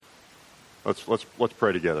Let's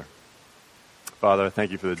pray together. Father, I thank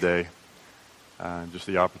you for the day, and just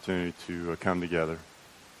the opportunity to come together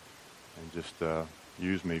and just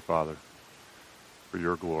use me, Father, for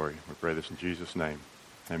your glory. We pray this in Jesus' name.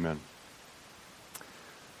 Amen.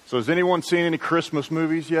 So has anyone seen any Christmas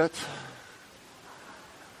movies yet?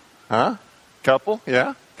 Huh? Couple?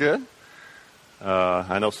 Yeah? Good.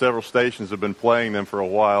 I know several stations have been playing them for a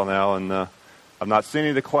while now, and I've not seen any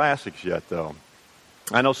of the classics yet, though.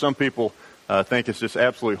 I know some people think it's just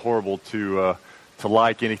absolutely horrible to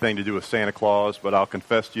like anything to do with Santa Claus, but I'll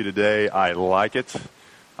confess to you today, I like it.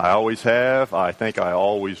 I always have. I think I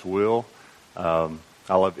always will. I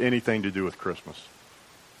love anything to do with Christmas.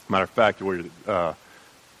 Matter of fact,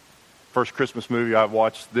 first Christmas movie I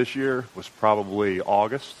watched this year was probably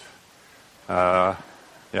August. That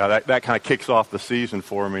kind of kicks off the season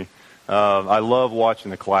for me. I love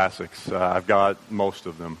watching the classics. I've got most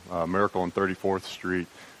of them. Miracle on 34th Street,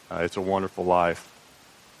 It's a Wonderful Life.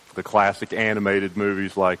 The classic animated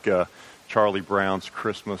movies like Charlie Brown's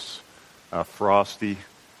Christmas, Frosty,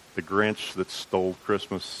 The Grinch That Stole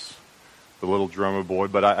Christmas, The Little Drummer Boy.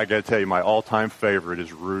 But I got to tell you, my all-time favorite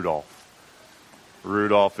is Rudolph.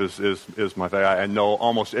 Rudolph is my favorite. I know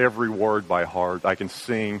almost every word by heart. I can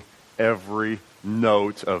sing every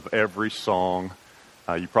note of every song.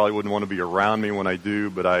 You probably wouldn't want to be around me when I do,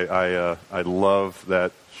 but I love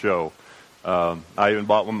that show. I even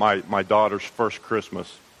bought my daughter's first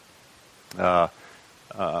Christmas. I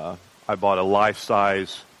bought a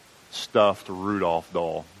life-size stuffed Rudolph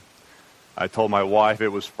doll. I told my wife it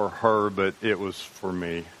was for her, but it was for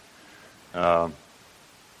me. Now,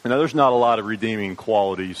 there's not a lot of redeeming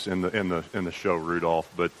qualities in the show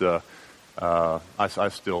Rudolph, but I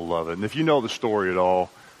still love it. And if you know the story at all,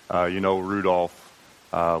 Rudolph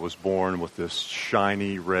was born with this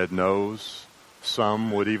shiny red nose.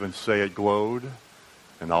 Some would even say it glowed.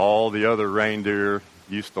 And all the other reindeer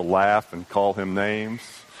used to laugh and call him names.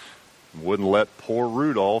 Wouldn't let poor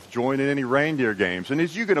Rudolph join in any reindeer games. And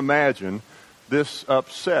as you can imagine, this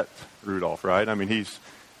upset Rudolph, right? I mean, he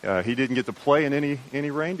didn't get to play in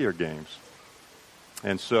any reindeer games.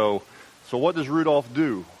 And so what does Rudolph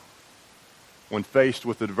do when faced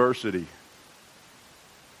with adversity?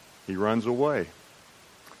 He runs away.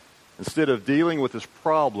 Instead of dealing with his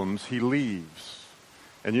problems, he leaves.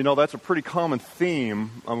 And that's a pretty common theme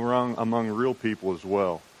among real people as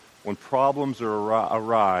well. When problems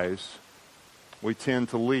arise, we tend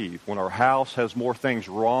to leave. When our house has more things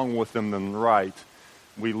wrong with them than right,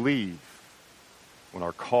 we leave. When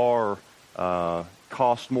our car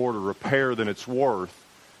costs more to repair than it's worth,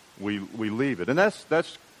 we leave it. And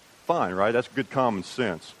that's fine, right? That's good common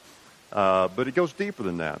sense. But it goes deeper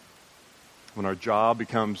than that. When our job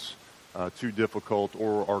becomes too difficult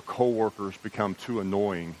or our coworkers become too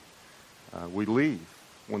annoying, we leave.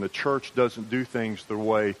 When the church doesn't do things the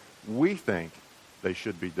way we think they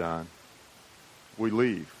should be done, we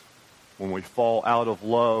leave. When we fall out of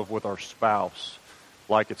love with our spouse,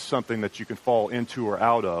 like it's something that you can fall into or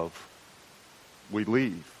out of, we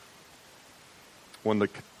leave. When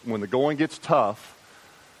the going gets tough,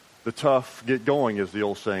 the tough get going, as the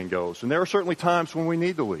old saying goes. And there are certainly times when we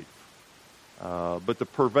need to leave. But the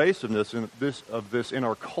pervasiveness of this in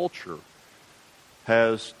our culture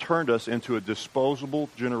has turned us into a disposable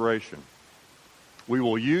generation. We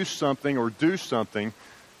will use something or do something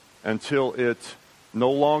until it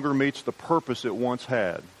no longer meets the purpose it once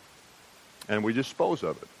had. And we dispose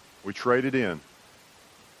of it. We trade it in.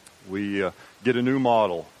 We get a new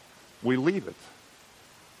model. We leave it.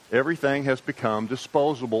 Everything has become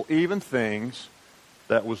disposable, even things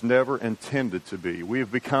that was never intended to be. We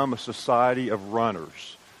have become a society of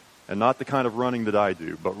runners, and not the kind of running that I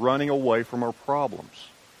do, but running away from our problems.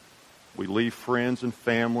 We leave friends and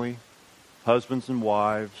family, husbands and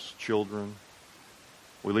wives, children.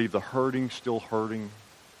 We leave the hurting still hurting,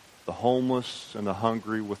 the homeless and the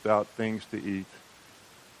hungry without things to eat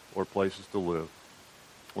or places to live.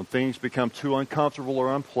 When things become too uncomfortable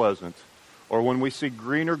or unpleasant, or when we see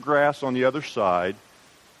greener grass on the other side,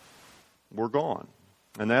 we're gone.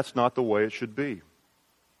 And that's not the way it should be.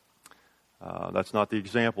 That's not the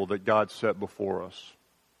example that God set before us.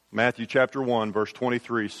 Matthew chapter 1, verse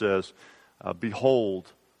 23 says, Behold,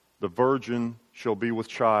 the virgin shall be with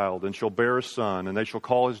child, and shall bear a son, and they shall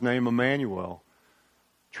call his name Immanuel.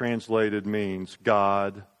 Translated means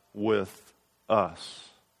God with us.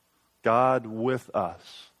 God with us.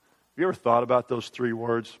 Have you ever thought about those three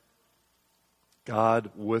words? God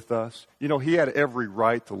with us. He had every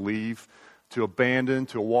right to leave, to abandon,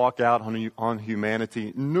 to walk out on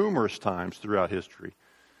humanity numerous times throughout history.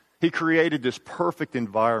 He created this perfect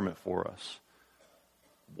environment for us.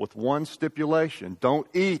 with one stipulation. Don't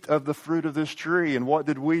eat of the fruit of this tree. And what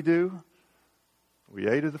did we do? We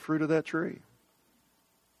ate of the fruit of that tree.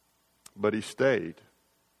 But he stayed.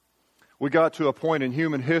 We got to a point in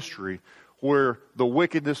human history where the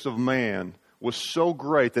wickedness of man was so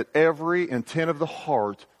great that every intent of the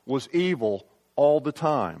heart was evil all the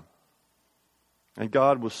time. And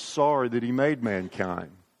God was sorry that he made mankind.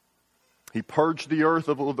 He purged the earth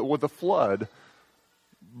with a flood,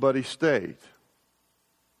 but he stayed.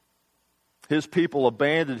 His people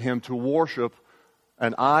abandoned him to worship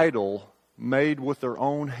an idol made with their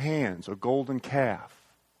own hands, a golden calf.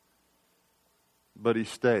 But he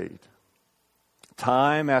stayed.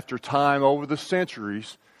 Time after time over the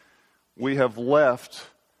centuries, we have left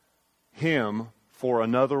him for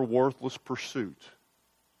another worthless pursuit.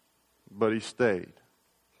 But he stayed.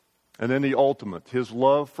 And then the ultimate, his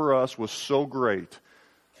love for us was so great,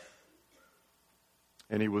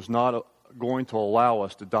 and he was not going to allow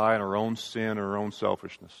us to die in our own sin or our own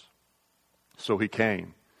selfishness. So he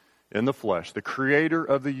came in the flesh. The creator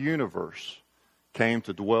of the universe came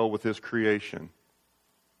to dwell with his creation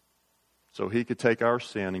so he could take our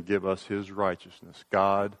sin and give us his righteousness.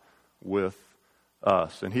 God with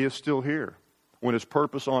us. And he is still here. When his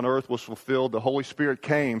purpose on earth was fulfilled, the Holy Spirit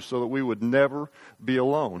came so that we would never be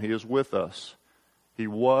alone. He is with us. He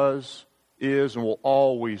was, is, and will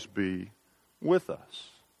always be with us.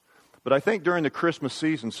 But I think during the Christmas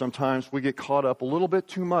season, sometimes we get caught up a little bit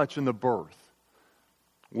too much in the birth.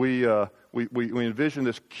 We envision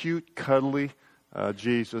this cute, cuddly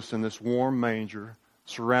Jesus in this warm manger,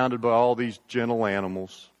 surrounded by all these gentle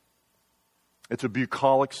animals. It's a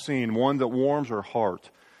bucolic scene, one that warms our heart,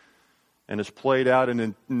 and is played out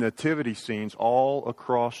in nativity scenes all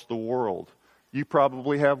across the world. You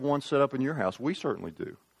probably have one set up in your house. We certainly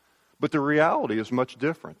do. But the reality is much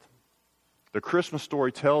different. The Christmas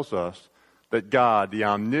story tells us that God, the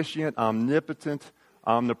omniscient, omnipotent,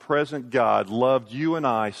 omnipresent God, loved you and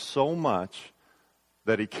I so much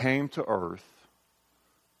that he came to earth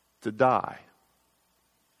to die.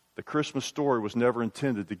 The Christmas story was never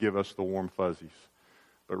intended to give us the warm fuzzies,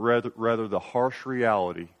 but rather the harsh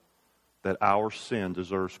reality that our sin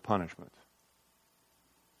deserves punishment.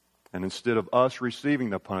 And instead of us receiving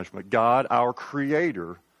the punishment, God, our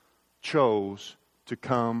Creator, chose to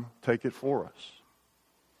come take it for us.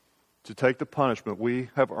 To take the punishment we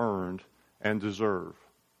have earned and deserve.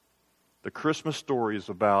 The Christmas story is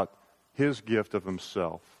about his gift of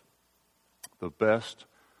himself. The best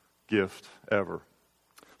gift ever.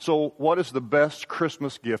 So what is the best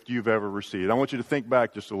Christmas gift you've ever received? I want you to think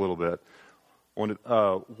back just a little bit.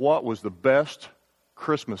 What was the best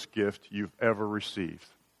Christmas gift you've ever received?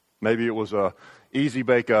 Maybe it was a easy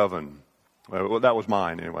bake oven. Well, that was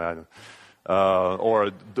mine anyway. Or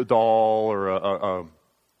a doll, or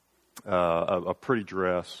a pretty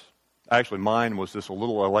dress. Actually, mine was this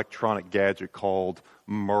little electronic gadget called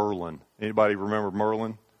Merlin. Anybody remember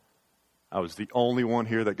Merlin? I was the only one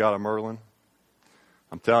here that got a Merlin.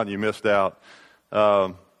 I'm telling you, you missed out.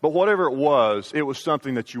 But whatever it was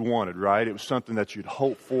something that you wanted, right? It was something that you'd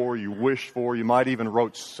hoped for, you wished for. You might even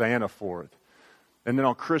wrote Santa for it. And then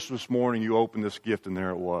on Christmas morning, you opened this gift, and there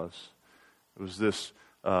it was. It was this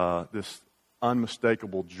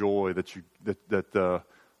unmistakable joy that you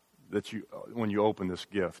when you open this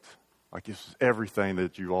gift, like this is everything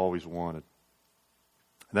that you've always wanted.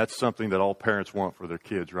 And that's something that all parents want for their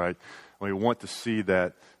kids, right? We want to see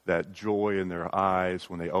that joy in their eyes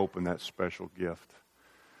when they open that special gift.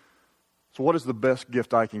 So what is the best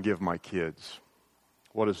gift I can give my kids?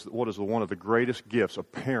 What is one of the greatest gifts a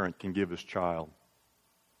parent can give his child?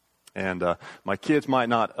 And my kids might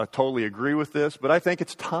not totally agree with this, but I think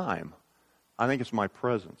it's time. I think it's my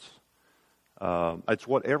presence. It's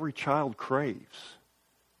what every child craves,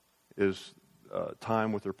 is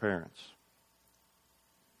time with their parents.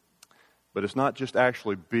 But it's not just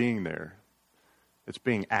actually being there. It's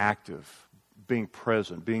being active, being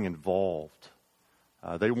present, being involved.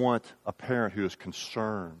 They want a parent who is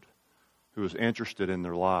concerned, who is interested in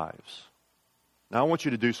their lives. Now, I want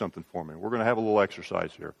you to do something for me. We're going to have a little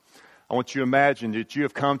exercise here. I want you to imagine that you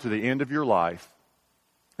have come to the end of your life,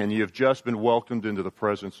 and you have just been welcomed into the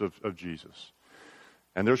presence of Jesus.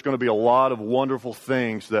 And there's going to be a lot of wonderful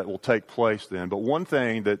things that will take place then. But one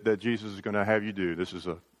thing that Jesus is going to have you do, this is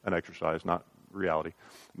an exercise, not reality.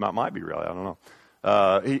 It might be reality, I don't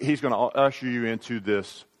know. He's going to usher you into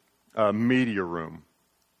this media room.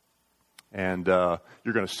 And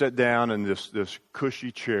you're going to sit down in this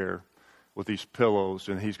cushy chair with these pillows,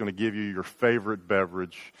 and he's going to give you your favorite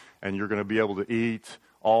beverage, and you're going to be able to eat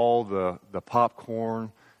all the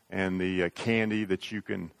popcorn and the candy that you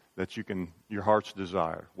can your heart's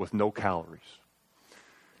desire with no calories.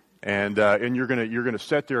 And you're gonna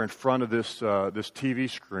sit there in front of this TV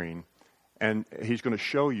screen, and he's going to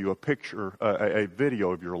show you a picture, a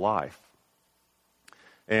video of your life.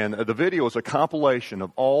 And the video is a compilation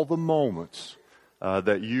of all the moments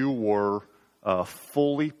that you were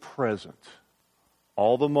fully present.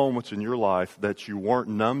 All the moments in your life that you weren't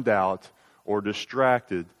numbed out or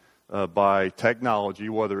distracted by technology,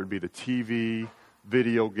 whether it be the TV,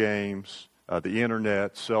 video games, the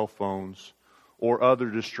internet, cell phones, or other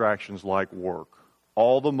distractions like work.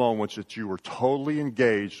 All the moments that you were totally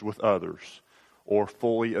engaged with others or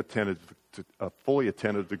fully attentive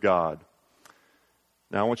to God.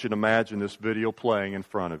 Now I want you to imagine this video playing in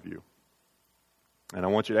front of you. And I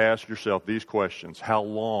want you to ask yourself these questions. How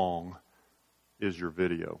long is your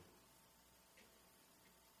video?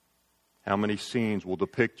 How many scenes will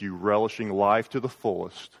depict you relishing life to the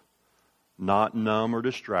fullest, not numb or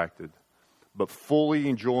distracted, but fully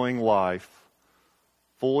enjoying life,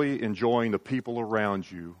 fully enjoying the people around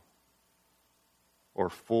you, or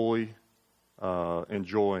fully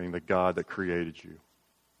enjoying the God that created you?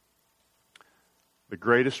 The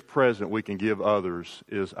greatest present we can give others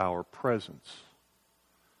is our presence.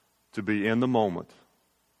 To be in the moment.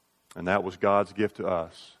 And that was God's gift to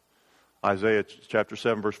us. Isaiah chapter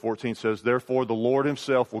 7 verse 14 says, "Therefore the Lord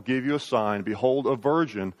himself will give you a sign. Behold, a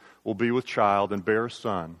virgin will be with child and bear a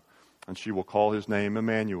son, and she will call his name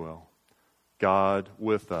Immanuel." God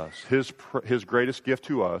with us. His greatest gift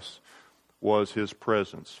to us was his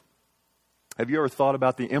presence. Have you ever thought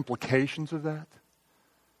about the implications of that?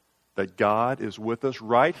 That God is with us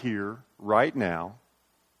right here, right now.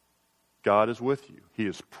 God is with you. He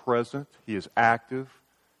is present. He is active.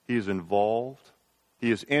 He is involved.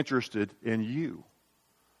 He is interested in you.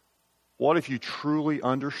 What if you truly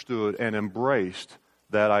understood and embraced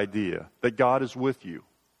that idea, that God is with you?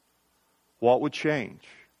 What would change?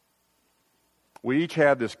 We each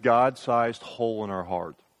have this God-sized hole in our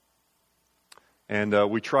heart. And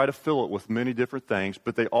we try to fill it with many different things,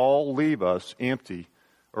 but they all leave us empty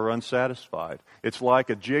or unsatisfied. It's like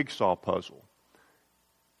a jigsaw puzzle.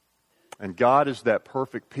 And God is that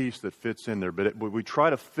perfect piece that fits in there. But we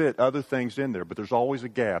try to fit other things in there, but there's always a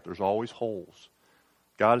gap. There's always holes.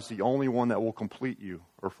 God is the only one that will complete you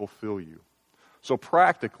or fulfill you. So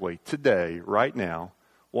practically, today, right now,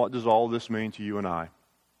 what does all this mean to you and I?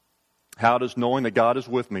 How does knowing that God is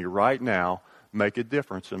with me right now make a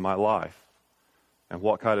difference in my life? And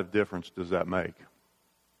what kind of difference does that make?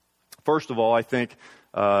 First of all, I think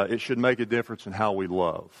it should make a difference in how we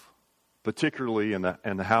love, particularly in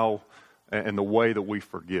the way that we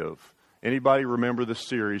forgive. Anybody remember this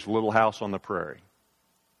series, Little House on the Prairie?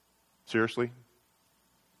 Seriously?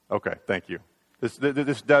 Okay, thank you.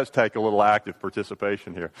 This does take a little active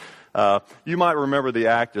participation here. You might remember the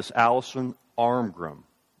actress Alison Armstrong.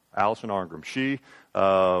 She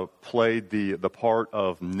played the part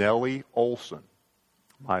of Nellie Olson,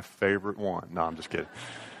 my favorite one. No, I'm just kidding.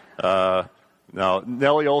 Now,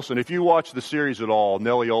 Nellie Olson, if you watch the series at all,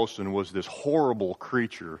 Nellie Olson was this horrible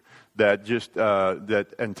creature that just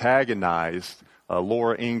that antagonized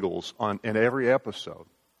Laura Ingalls in every episode.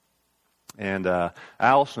 And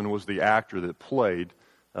Allison was the actor that played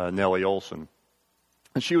Nellie Olson.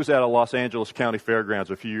 And she was at a Los Angeles County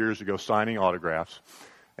Fairgrounds a few years ago signing autographs.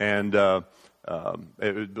 And it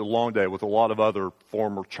was a long day with a lot of other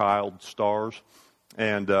former child stars.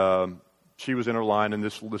 And she was in her line, and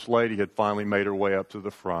this lady had finally made her way up to the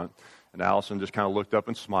front. And Allison just kind of looked up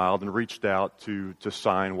and smiled and reached out to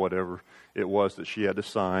sign whatever it was that she had to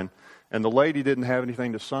sign. And the lady didn't have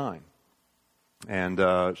anything to sign. And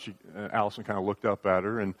Allison kind of looked up at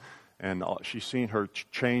her, and she's seen her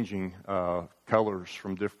changing colors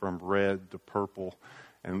from red to purple.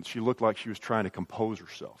 And she looked like she was trying to compose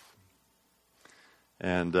herself.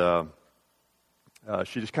 And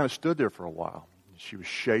she just kind of stood there for a while. She was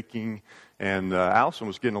shaking, and Allison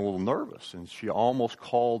was getting a little nervous, and she almost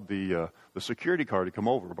called the security guard to come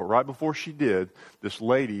over. But right before she did, this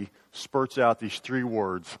lady spurts out these 3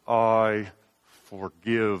 words, "I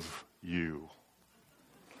forgive you."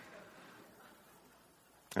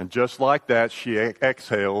 And just like that, she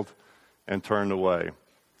exhaled and turned away.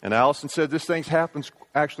 And Allison said this thing happens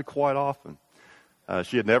actually quite often.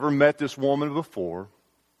 She had never met this woman before,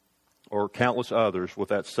 or countless others with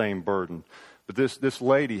that same burden. But this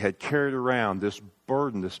lady had carried around this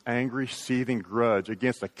burden, this angry, seething grudge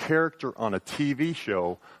against a character on a TV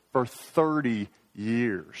show for 30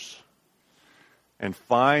 years. And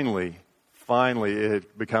finally, it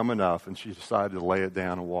had become enough, and she decided to lay it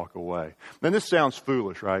down and walk away. And this sounds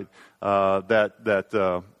foolish, right?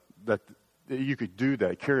 That you could do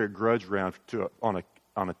that, carry a grudge around on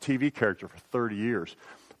a TV character for 30 years.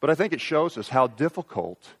 But I think it shows us how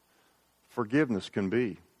difficult forgiveness can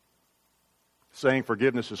be. Saying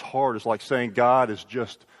forgiveness is hard. It's like saying God is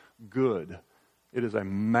just good. It is a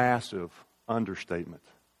massive understatement.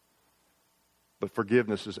 But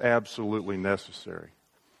forgiveness is absolutely necessary.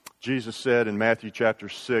 Jesus said in Matthew chapter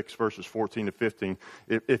 6, verses 14 to 15,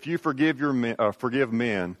 if you forgive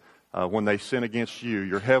men when they sin against you,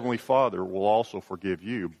 your heavenly Father will also forgive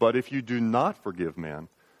you. But if you do not forgive men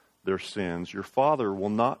their sins, your Father will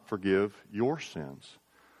not forgive your sins.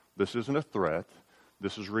 This isn't a threat.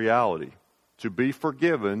 This is reality. To be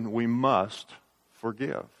forgiven, we must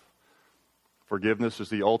forgive. Forgiveness is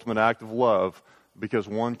the ultimate act of love because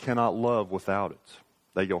one cannot love without it.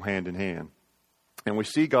 They go hand in hand. And we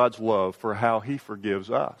see God's love for how He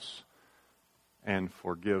forgives us and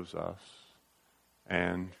forgives us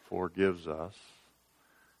and forgives us.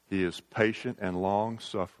 He is patient and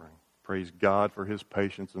long-suffering. Praise God for His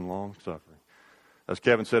patience and long-suffering. As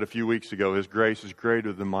Kevin said a few weeks ago, His grace is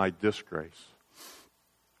greater than my disgrace.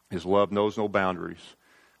 His love knows no boundaries.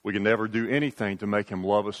 We can never do anything to make Him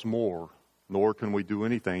love us more, nor can we do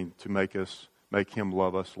anything to make Him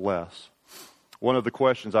love us less. One of the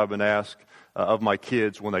questions I've been asked of my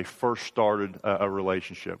kids when they first started a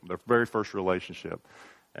relationship, their very first relationship,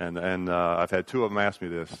 and I've had two of them ask me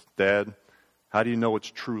this: Dad, how do you know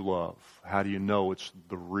it's true love? How do you know it's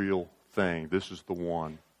the real thing? This is the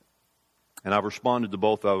one. And I've responded to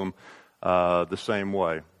both of them the same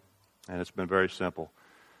way, and it's been very simple.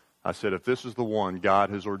 I said, if this is the one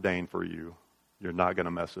God has ordained for you, you're not going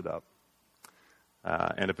to mess it up.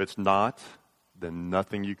 And if it's not, then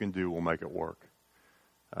nothing you can do will make it work.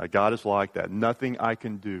 God is like that. Nothing I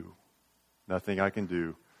can do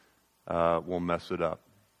will mess it up.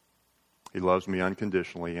 He loves me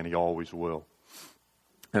unconditionally, and He always will.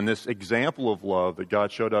 And this example of love that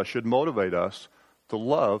God showed us should motivate us to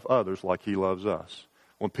love others like He loves us.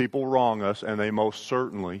 When people wrong us, and they most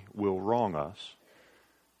certainly will wrong us,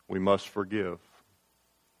 we must forgive.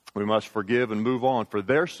 We must forgive and move on for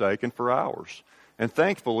their sake and for ours. And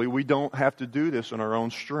thankfully, we don't have to do this in our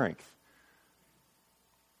own strength.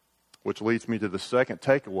 Which leads me to the second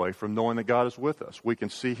takeaway from knowing that God is with us. We can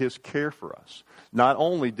see His care for us. Not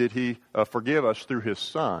only did He forgive us through His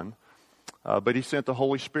Son, but He sent the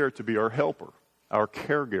Holy Spirit to be our helper, our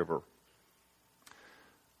caregiver.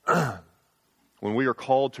 When we are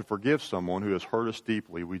called to forgive someone who has hurt us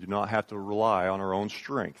deeply, we do not have to rely on our own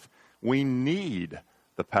strength. We need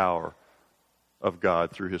the power of God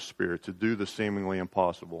through His Spirit to do the seemingly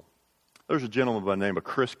impossible. There's a gentleman by the name of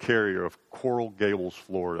Chris Carrier of Coral Gables,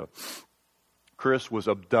 Florida. Chris was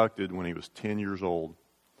abducted when he was 10 years old.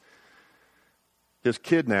 His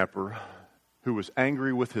kidnapper, who was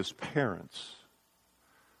angry with his parents,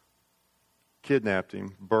 kidnapped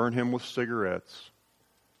him, burned him with cigarettes,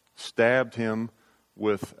 stabbed him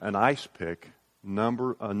with an ice pick a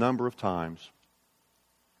number of times,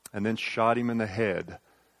 and then shot him in the head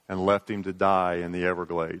and left him to die in the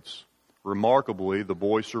Everglades. Remarkably, the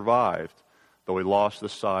boy survived, though he lost the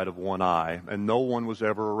sight of one eye, and no one was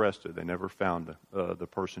ever arrested. They never found the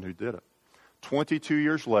person who did it. 22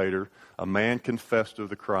 years later, a man confessed to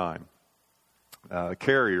the crime.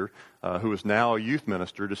 Carrier, who is now a youth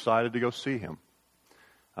minister, decided to go see him.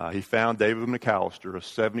 He found David McAllister, a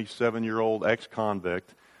 77-year-old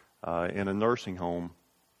ex-convict, in a nursing home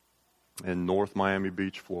in North Miami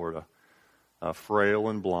Beach, Florida, frail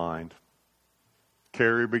and blind.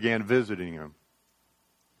 Carrier began visiting him.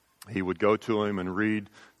 He would go to him and read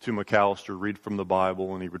to McAllister, read from the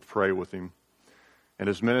Bible, and he would pray with him. And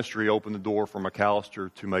his ministry opened the door for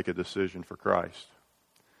McAllister to make a decision for Christ.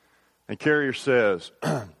 And Carrier says,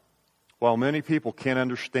 while many people can't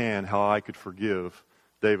understand how I could forgive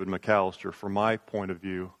David McAllister, from my point of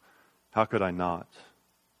view, how could I not?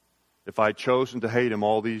 If I'd chosen to hate him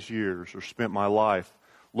all these years or spent my life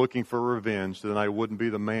looking for revenge, then I wouldn't be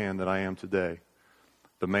the man that I am today.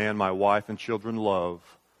 The man my wife and children love,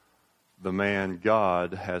 the man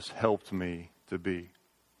God has helped me to be.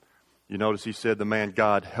 You notice he said the man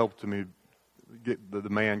God helped me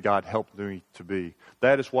to be.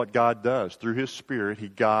 That is what God does. Through His Spirit, He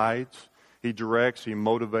guides, He directs, He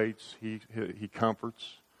motivates, He comforts.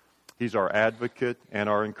 He's our advocate and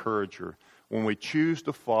our encourager. When we choose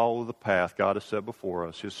to follow the path God has set before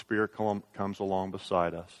us, His Spirit comes along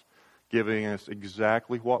beside us, giving us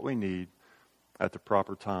exactly what we need at the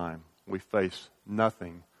proper time. We face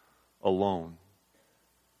nothing alone.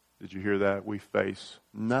 Did you hear that? We face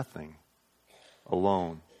nothing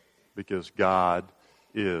alone because God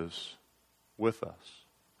is with us.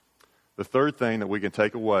 The third thing that we can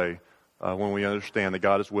take away when we understand that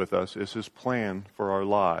God is with us is His plan for our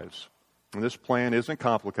lives. And this plan isn't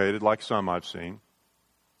complicated like some I've seen.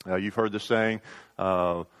 You've heard the saying,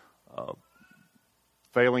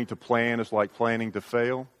 failing to plan is like planning to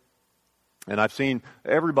fail. And I've seen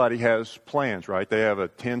everybody has plans, right? They have a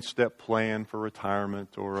 10-step plan for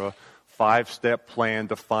retirement, or a 5-step plan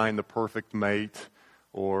to find the perfect mate,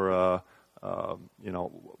 or,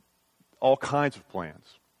 all kinds of plans.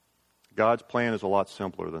 God's plan is a lot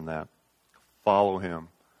simpler than that. Follow Him,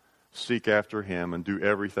 seek after Him, and do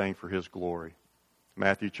everything for His glory.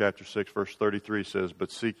 Matthew chapter 6, verse 33 says,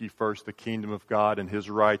 "But seek ye first the kingdom of God and His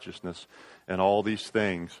righteousness, and all these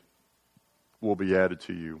things will be added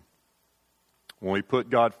to you." When we put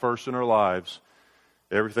God first in our lives,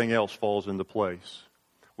 everything else falls into place.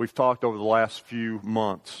 We've talked over the last few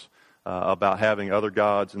months about having other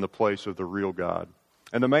gods in the place of the real God.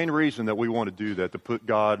 And the main reason that we want to do that, to put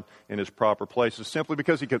God in His proper place, is simply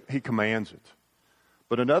because He commands it.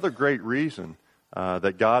 But another great reason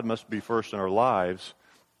that God must be first in our lives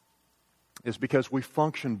is because we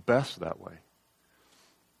function best that way.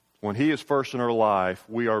 When He is first in our life,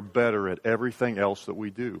 we are better at everything else that we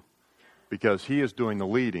do, because He is doing the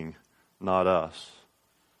leading, not us.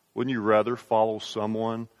 Wouldn't you rather follow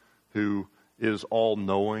someone who is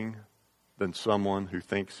all-knowing than someone who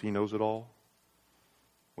thinks he knows it all?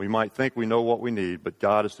 We might think we know what we need, but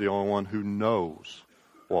God is the only one who knows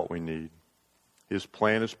what we need. His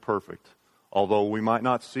plan is perfect, although we might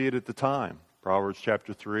not see it at the time. Proverbs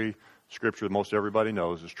chapter 3, scripture that most everybody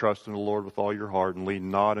knows, is trust in the Lord with all your heart and lean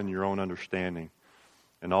not in your own understanding.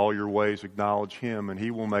 In all your ways acknowledge Him, and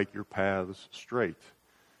He will make your paths straight.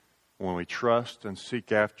 When we trust and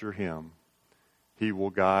seek after Him, He will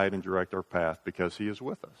guide and direct our path because He is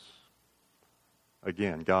with us.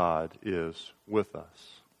 Again, God is with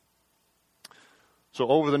us. So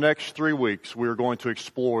over the next 3 weeks, we're going to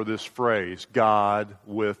explore this phrase, God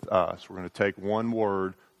with us. We're going to take one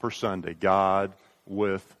word per Sunday, God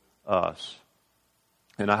with us.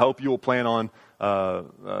 And I hope you will plan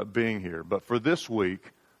on being here. But for this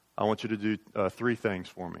week, I want you to do 3 things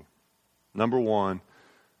for me. Number 1,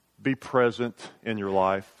 be present in your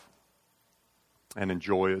life and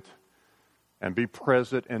enjoy it. And be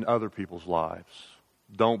present in other people's lives.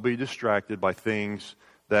 Don't be distracted by things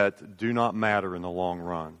that do not matter in the long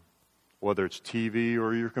run. Whether it's TV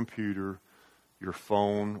or your computer, your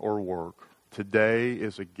phone or work. Today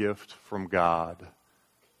is a gift from God.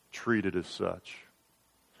 Treat it as such.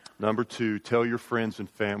 Number 2, tell your friends and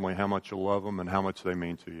family how much you love them and how much they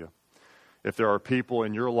mean to you. If there are people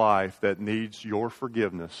in your life that needs your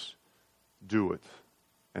forgiveness, do it.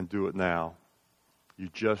 And do it now. You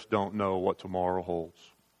just don't know what tomorrow holds.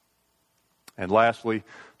 And lastly,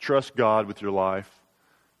 trust God with your life.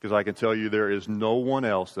 Because I can tell you there is no one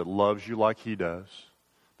else that loves you like He does,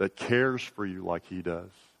 that cares for you like He does,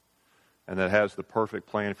 and that has the perfect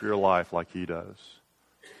plan for your life like He does.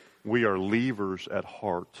 We are leavers at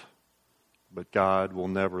heart, but God will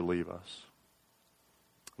never leave us.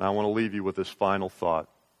 And I want to leave you with this final thought.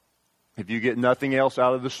 If you get nothing else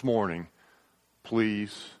out of this morning,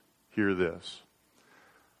 please hear this.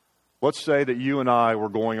 Let's say that you and I were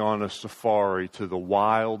going on a safari to the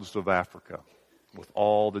wilds of Africa, with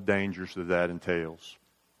all the dangers that entails.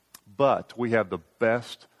 But we have the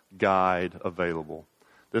best guide available.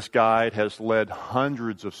 This guide has led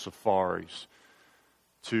hundreds of safaris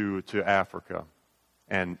to Africa.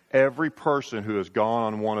 And every person who has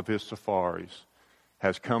gone on one of his safaris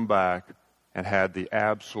has come back and had the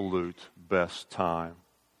absolute best time.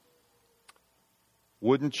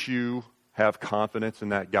 Wouldn't you have confidence in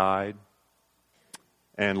that guide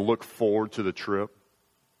and look forward to the trip?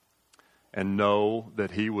 And know that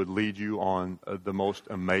He would lead you on the most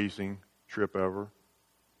amazing trip ever?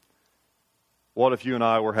 What if you and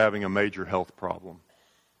I were having a major health problem?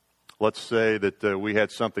 Let's say that we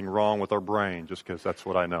had something wrong with our brain, just because that's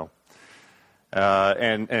what I know.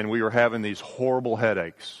 And we were having these horrible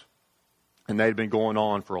headaches. And they'd been going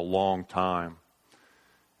on for a long time.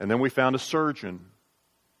 And then we found a surgeon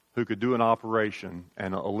who could do an operation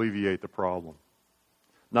and alleviate the problem.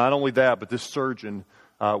 Not only that, but this surgeon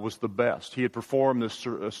was the best. He had performed this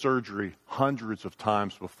surgery hundreds of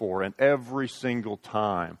times before, and every single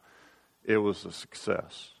time it was a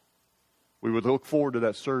success. We would look forward to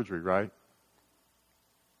that surgery, right?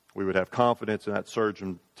 We would have confidence in that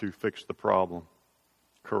surgeon to fix the problem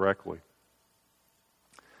correctly.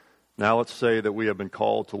 Now let's say that we have been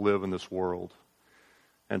called to live in this world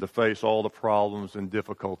and to face all the problems and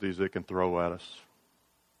difficulties it can throw at us.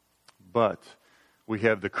 But we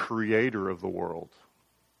have the Creator of the world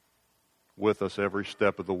with us every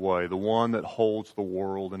step of the way, the one that holds the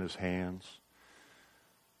world in His hands,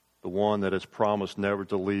 the one that has promised never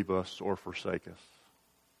to leave us or forsake us.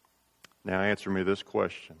 Now answer me this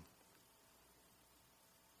question.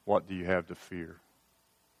 What do you have to fear?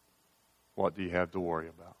 what do you have to worry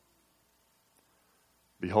about?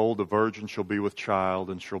 Behold, the virgin shall be with child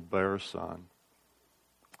and shall bear a son,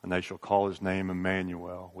 and they shall call his name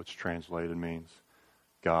Immanuel, which translated means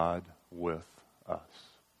God with us.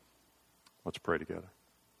 Let's pray together.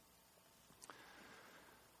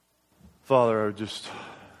 Father,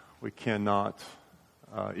 we cannot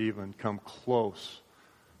even come close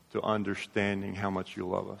to understanding how much you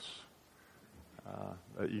love us.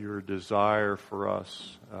 That your desire for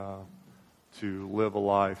us to live a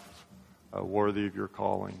life worthy of your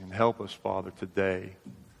calling. And help us, Father, today,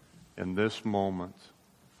 in this moment,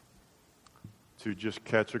 to just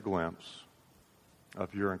catch a glimpse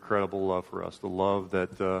of your incredible love for us. The love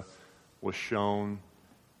that was shown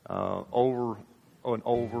over and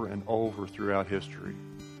over and over throughout history,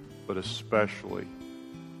 but especially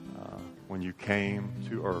when you came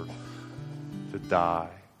to earth to die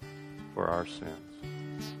for our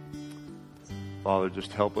sins. Father,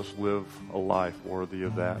 just help us live a life worthy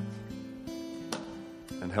of that.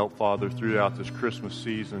 And help, Father, throughout this Christmas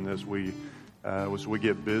season as we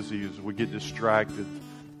get busy, as we get distracted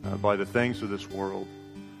by the things of this world,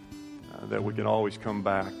 that we can always come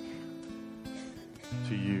back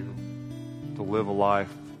to you, to live a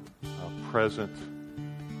life present,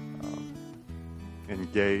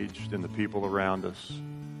 engaged in the people around us,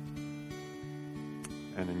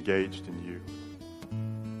 and engaged in you.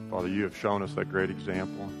 Father, you have shown us that great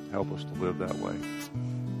example. Help us to live that way.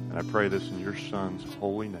 And I pray this in your Son's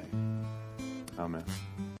holy name. Amen.